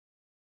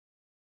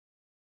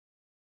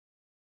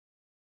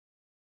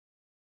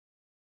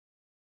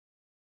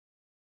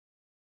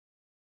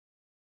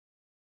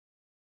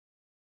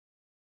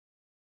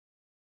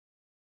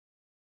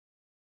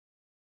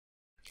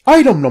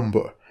Item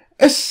Number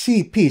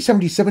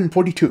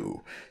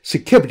SCP-7742,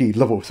 Security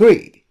Level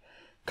 3.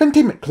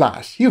 Containment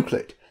Class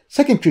Euclid,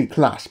 Secondary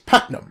Class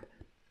Platinum.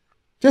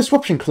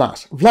 Disruption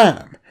Class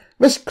VLAM,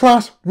 Risk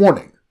Class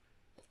Warning.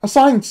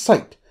 Assigned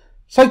Site,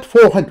 Site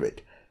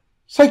 400.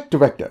 Site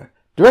Director,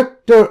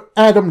 Director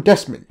Adam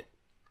Desmond.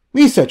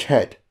 Research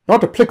Head,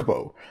 not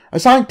applicable.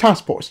 Assigned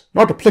Task Force,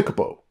 not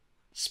applicable.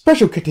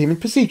 Special Containment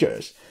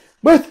Procedures.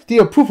 With the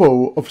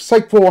approval of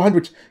Site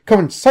 400's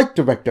current Site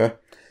Director,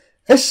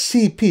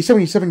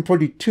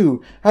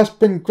 SCP-7742 has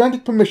been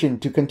granted permission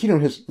to continue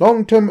his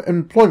long-term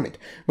employment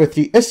with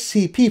the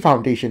SCP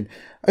Foundation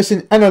as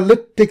an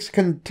Analytics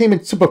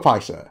Containment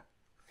Supervisor.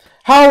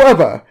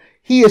 However,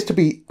 he is to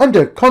be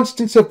under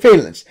constant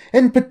surveillance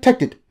and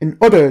protected in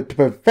order to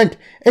prevent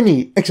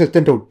any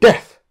accidental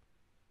death.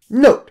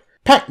 Note: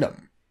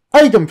 Platinum.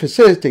 Item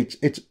facilitates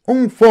its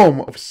own form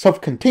of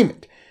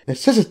self-containment,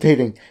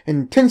 necessitating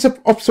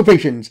intensive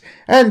observations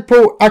and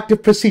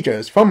proactive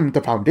procedures from the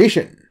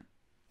Foundation.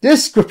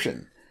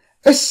 Description: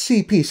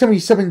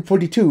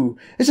 SCP-7742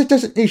 is a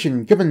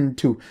designation given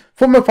to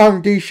former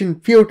Foundation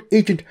Field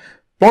Agent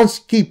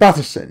Blonsky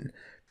Batherson,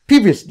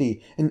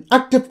 previously an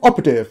active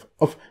operative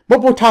of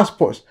Mobile Task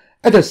Force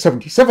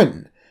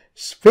H-77,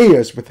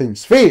 Spheres Within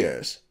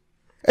Spheres.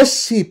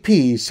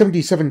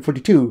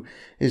 SCP-7742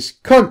 is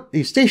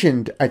currently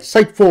stationed at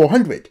Site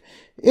 400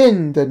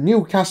 in the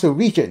Newcastle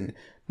region,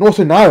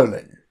 Northern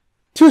Ireland.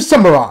 To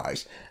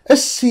summarize,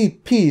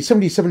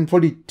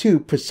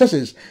 SCP-7742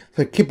 possesses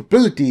the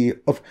capability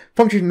of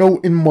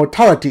functional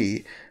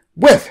immortality,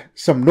 with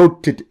some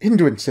noted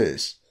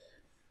hindrances.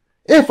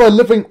 If a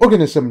living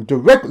organism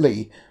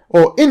directly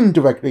or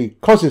indirectly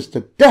causes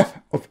the death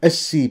of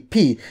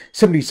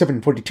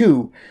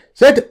SCP-7742,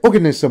 that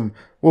organism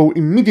will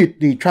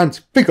immediately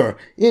transfigure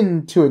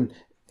into an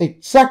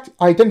exact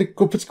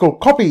identical physical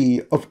copy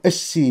of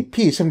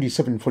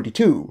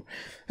SCP-7742.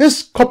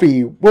 This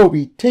copy will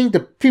retain the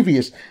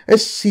previous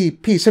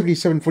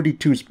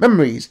SCP-7742's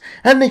memories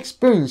and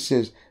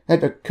experiences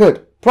that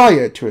occurred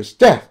prior to its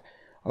death,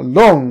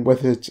 along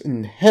with its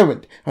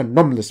inherent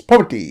anomalous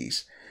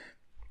properties.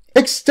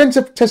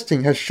 Extensive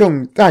testing has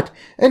shown that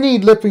any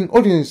living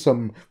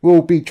organism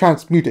will be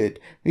transmuted,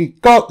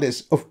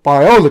 regardless of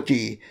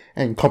biology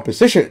and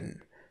composition.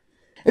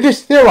 It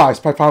is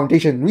theorized by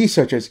Foundation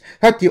researchers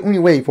that the only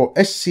way for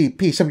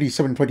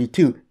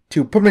SCP-7742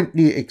 to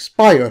permanently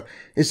expire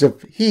is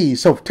if he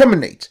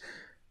self-terminates,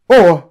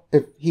 or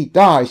if he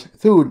dies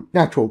through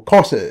natural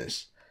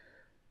causes.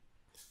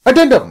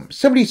 Addendum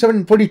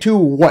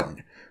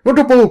 7742-1,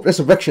 Notable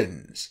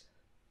Resurrections.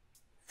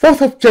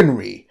 4th of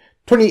January,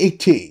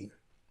 2018,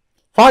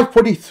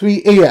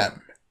 5:43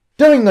 a.m.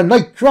 During a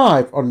night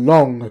drive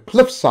along a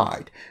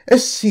cliffside,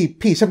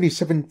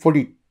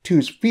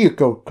 SCP-7742's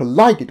vehicle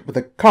collided with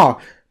a car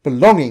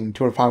belonging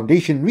to a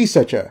Foundation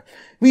researcher,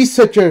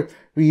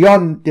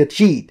 Rion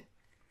Dejid.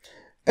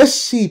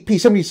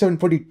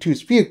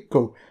 SCP-7742's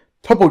vehicle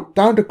tumbled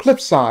down the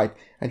cliffside,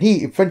 and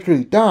he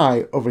eventually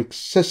died of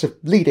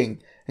excessive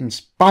bleeding and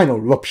spinal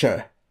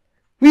rupture.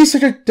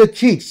 Researcher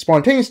Dejid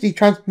spontaneously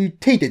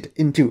transmutated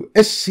into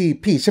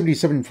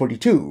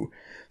SCP-7742.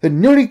 The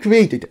newly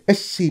created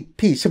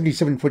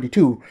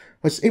SCP-7742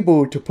 was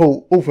able to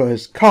pull over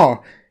his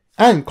car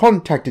and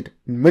contacted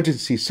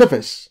emergency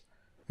service.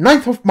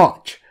 9th of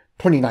March,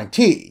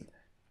 2019,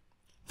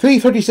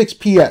 3:36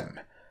 p.m.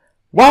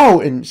 While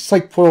in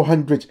Site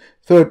 400's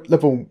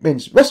third-level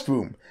men's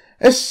restroom,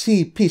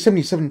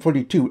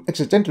 SCP-7742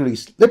 accidentally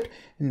slipped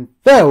and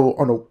fell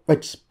on a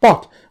wet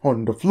spot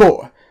on the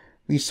floor,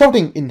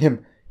 resulting in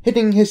him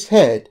hitting his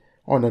head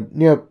on a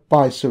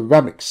nearby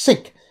ceramic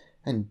sink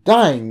and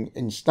dying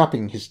and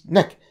snapping his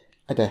neck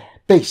at the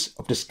base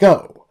of the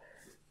skull.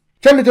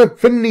 Janitor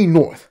Finley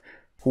North,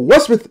 who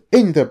was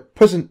within the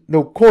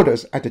personal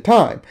quarters at the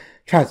time,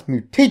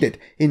 transmutated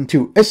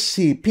into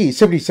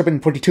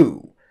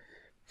SCP-7742.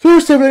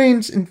 Through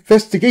surveillance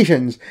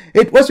investigations,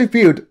 it was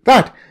revealed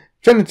that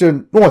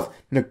Janitor North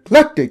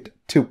neglected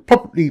to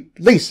properly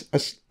place a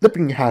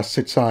sleeping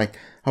hazard sign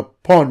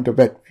upon the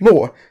wet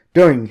floor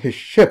during his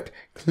shift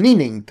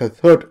cleaning the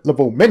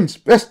third-level men's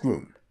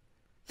restroom.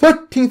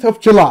 13th of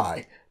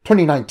July,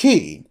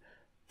 2019,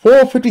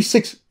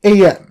 4:56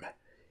 a.m.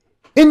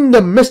 In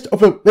the midst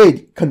of a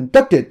raid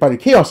conducted by the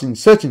Chaos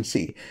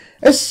Insurgency,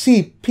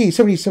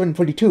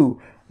 SCP-7742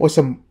 was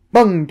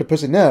among the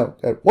personnel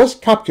that was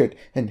captured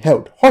and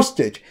held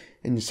hostage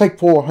in Site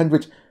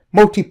 400's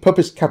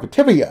multi-purpose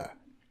cafeteria.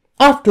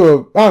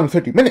 After around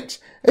 30 minutes,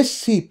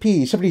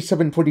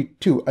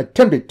 SCP-7742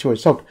 attempted to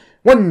assault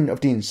one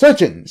of the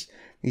insurgents,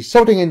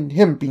 resulting in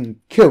him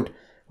being killed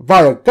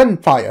via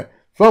gunfire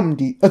from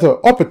the other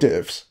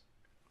operatives.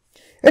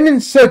 An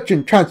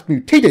insurgent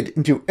transmutated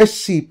into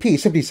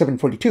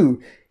SCP-7742.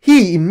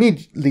 He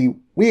immediately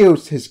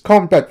wields his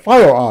combat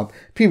firearm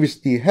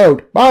previously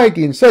held by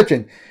the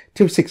insurgent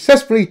to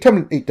successfully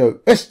terminate the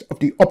rest of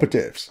the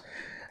operatives.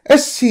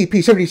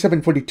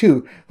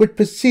 SCP-7742 would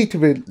proceed to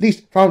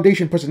release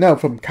Foundation personnel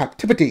from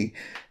captivity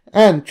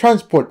and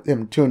transport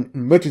them to an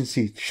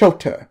emergency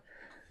shelter.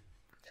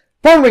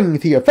 Following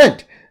the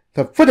event,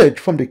 The footage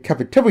from the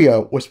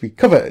cafeteria was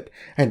recovered,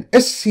 and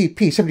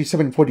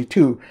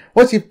SCP-7742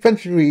 was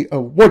eventually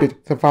awarded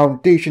the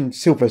Foundation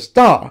Silver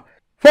Star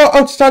for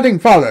outstanding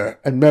valor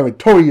and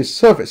meritorious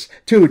service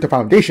to the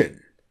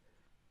Foundation.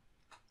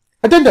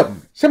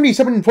 Addendum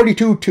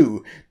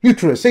 7742-2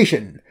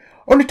 Neutralization.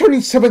 On the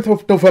 27th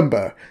of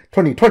November,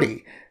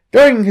 2020,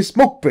 during his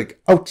smoke break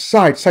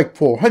outside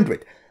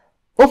Site-400,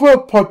 over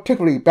a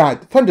particularly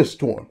bad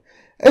thunderstorm,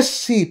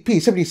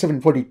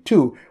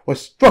 SCP-7742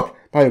 was struck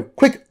by a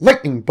quick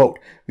lightning bolt,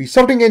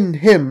 resulting in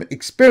him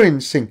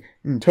experiencing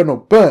internal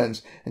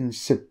burns and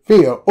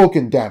severe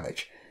organ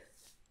damage.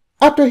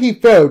 After he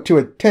failed to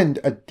attend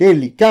a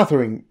daily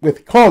gathering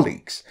with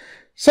colleagues,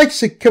 Site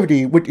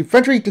security would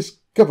eventually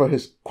discover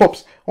his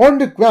corpse on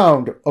the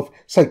ground of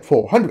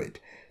Site-400.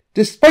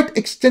 Despite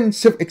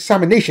extensive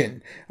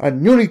examination, a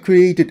newly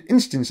created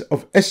instance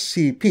of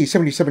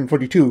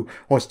SCP-7742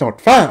 was not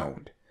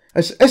found.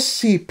 As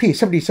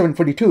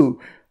SCP-7742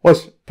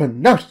 was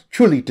pronounced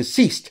truly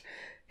deceased,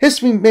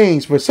 his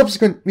remains were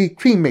subsequently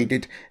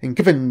cremated and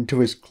given to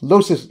his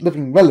closest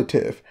living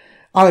relative,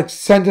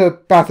 Alexander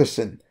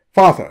Batherson,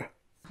 father.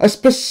 A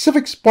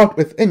specific spot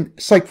within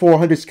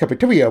Site-400's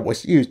cafeteria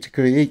was used to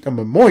create a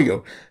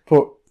memorial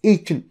for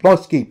Agent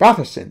Blonsky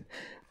Batherson,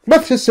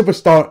 with his Silver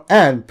Star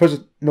and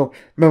personal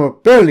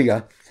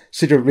memorabilia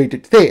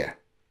situated there.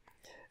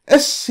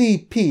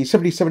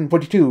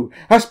 SCP-7742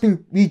 has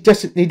been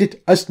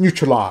redesignated as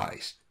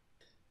neutralized.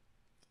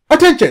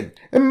 Attention!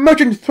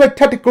 Emergent Threat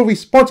Tactical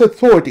Response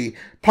Authority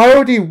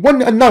Priority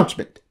 1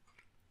 announcement.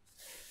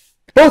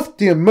 Both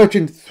the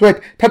Emergent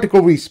Threat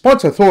Tactical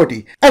Response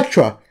Authority,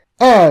 ETRA,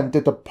 and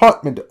the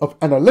Department of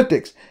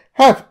Analytics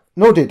have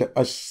noted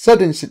a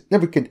sudden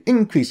significant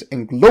increase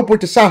in global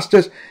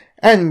disasters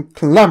and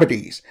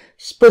calamities,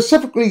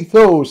 specifically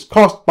those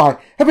caused by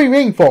heavy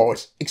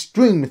rainfalls,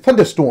 extreme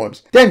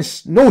thunderstorms, dense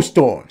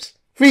snowstorms,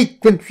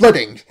 frequent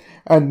floodings,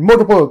 and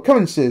multiple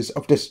occurrences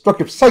of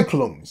destructive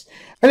cyclones.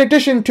 In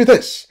addition to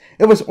this,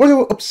 it was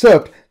also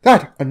observed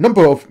that a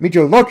number of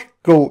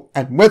meteorological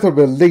and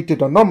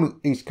weather-related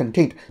anomalies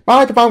contained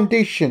by the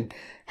Foundation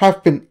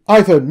have been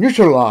either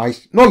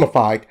neutralized,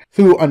 nullified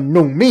through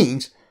unknown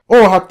means,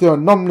 or have their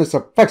anomalous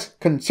effects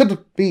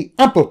considerably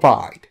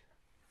amplified.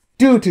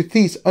 Due to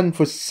these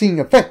unforeseen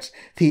effects,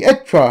 the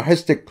ETRA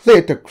has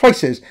declared the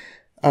crisis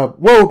a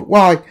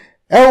worldwide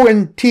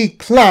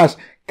LNT-class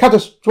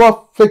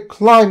catastrophic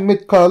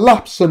climate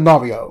collapse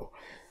scenario.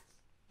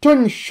 To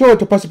ensure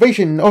the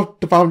preservation of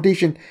the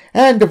Foundation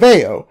and the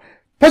Veil,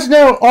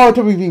 personnel are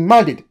to be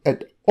reminded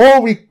that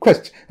all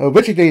requests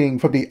originating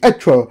from the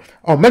ETRA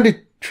are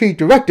mandatory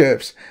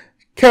directives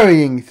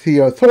carrying the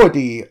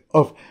authority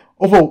of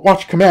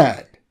Overwatch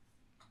Command.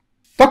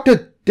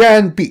 Dr.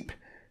 Dan Beep,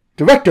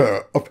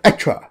 Director of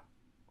ETRA.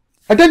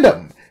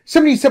 Addendum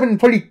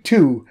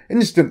 7742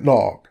 Incident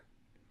Log.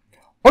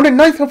 On the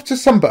 9th of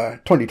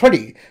December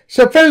 2020,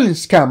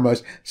 surveillance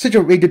cameras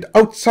situated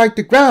outside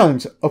the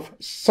grounds of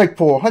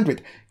Site-400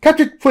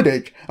 captured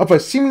footage of a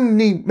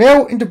seemingly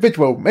male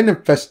individual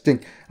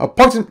manifesting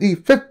approximately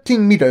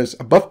 15 meters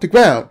above the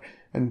ground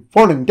and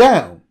falling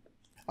down.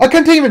 A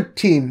containment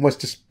team was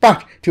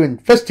dispatched to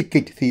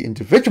investigate the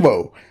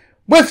individual,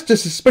 with the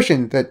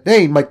suspicion that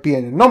they might be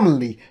an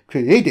anomaly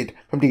created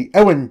from the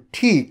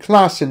LNT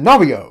class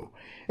scenario.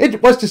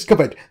 It was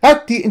discovered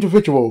that the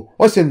individual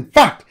was in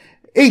fact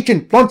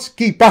Agent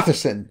Blonsky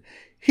Batherson.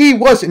 He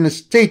was in a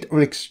state of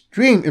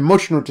extreme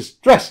emotional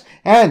distress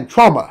and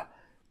trauma,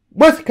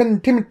 with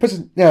containment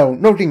personnel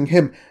noting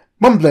him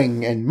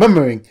mumbling and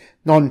murmuring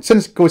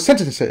nonsensical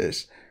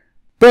sentences.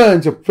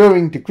 Burns of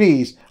varying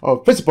degrees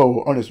are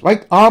visible on his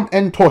right arm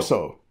and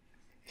torso.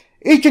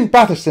 Agent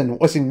Batherson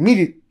was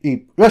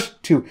immediately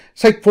rushed to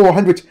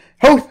Site-400's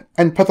Health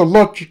and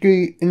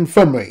Pathology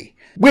Infirmary,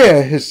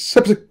 where his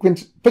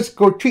subsequent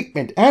physical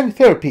treatment and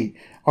therapy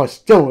are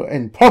still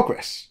in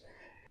progress.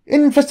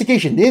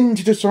 Investigation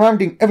into the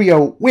surrounding area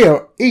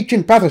where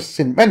Agent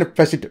Batherson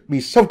manifested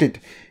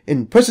resulted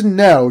in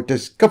personnel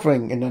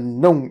discovering an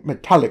unknown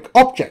metallic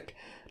object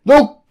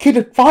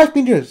located 5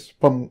 meters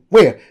from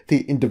where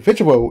the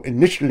individual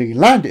initially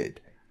landed.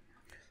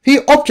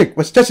 The object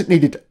was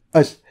designated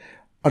as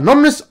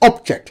Anomalous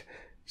Object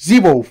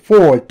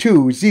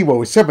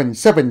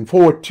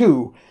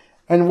 042077742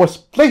 and was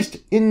placed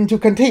into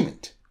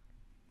containment.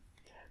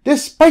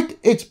 Despite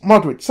its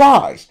moderate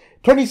size,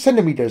 20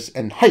 centimeters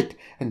in height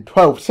and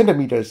 12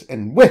 centimeters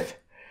in width,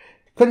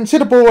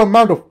 considerable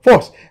amount of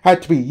force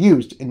had to be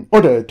used in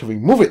order to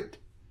remove it.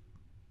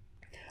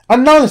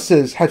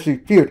 Analysis has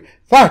revealed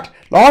that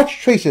large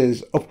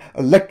traces of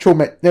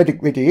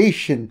electromagnetic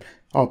radiation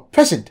are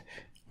present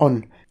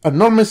on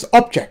Anomalous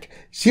Object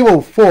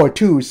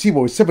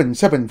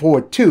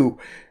 042077742,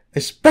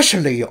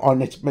 especially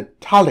on its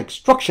metallic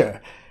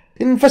structure.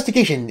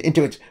 Investigation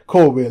into its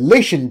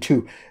correlation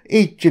to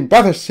Agent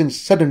Batherson's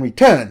sudden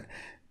return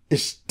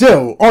is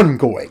still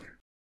ongoing.